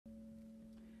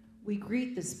We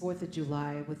greet this 4th of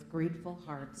July with grateful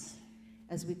hearts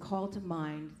as we call to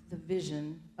mind the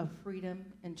vision of freedom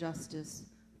and justice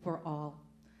for all,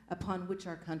 upon which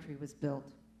our country was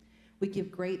built. We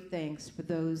give great thanks for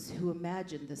those who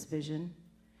imagined this vision.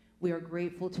 We are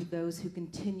grateful to those who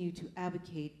continue to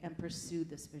advocate and pursue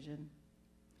this vision.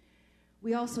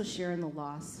 We also share in the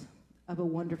loss of a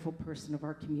wonderful person of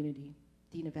our community,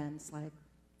 Dena Van Slyke.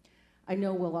 I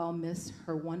know we'll all miss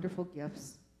her wonderful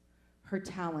gifts, her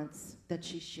talents that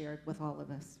she shared with all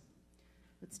of us.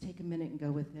 Let's take a minute and go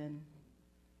within.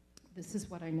 This is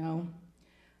what I know.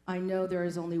 I know there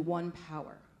is only one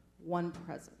power, one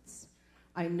presence.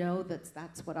 I know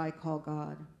that's what I call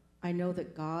God. I know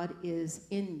that God is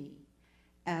in me,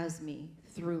 as me,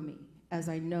 through me, as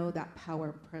I know that power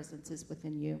and presence is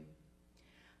within you.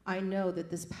 I know that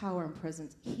this power and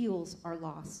presence heals our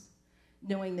loss,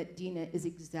 knowing that Dena is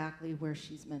exactly where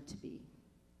she's meant to be.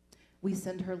 We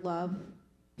send her love,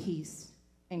 peace,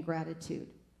 and gratitude.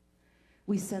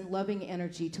 We send loving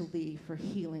energy to Lee for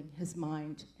healing his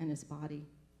mind and his body.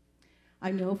 I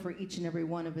know for each and every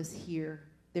one of us here,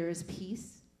 there is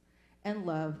peace and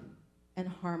love and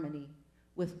harmony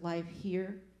with life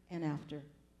here and after.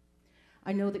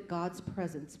 I know that God's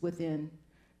presence within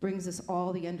brings us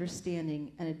all the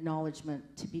understanding and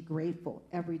acknowledgement to be grateful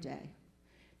every day,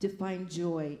 to find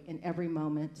joy in every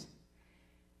moment,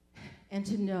 and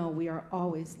to know we are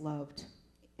always loved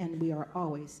and we are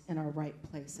always in our right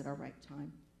place at our right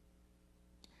time.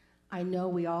 I know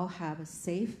we all have a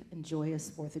safe and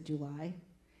joyous 4th of July,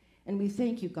 and we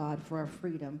thank you, God, for our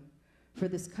freedom, for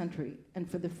this country, and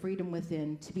for the freedom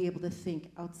within to be able to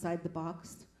think outside the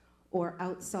box or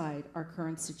outside our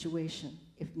current situation,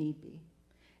 if need be,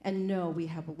 and know we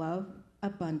have love,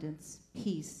 abundance,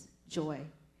 peace, joy,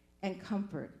 and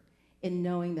comfort in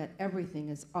knowing that everything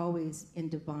is always in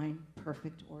divine,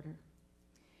 perfect order.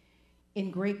 In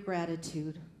great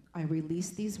gratitude, I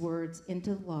release these words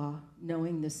into law,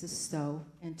 knowing this is so,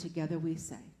 and together we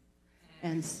say,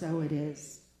 and so it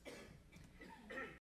is.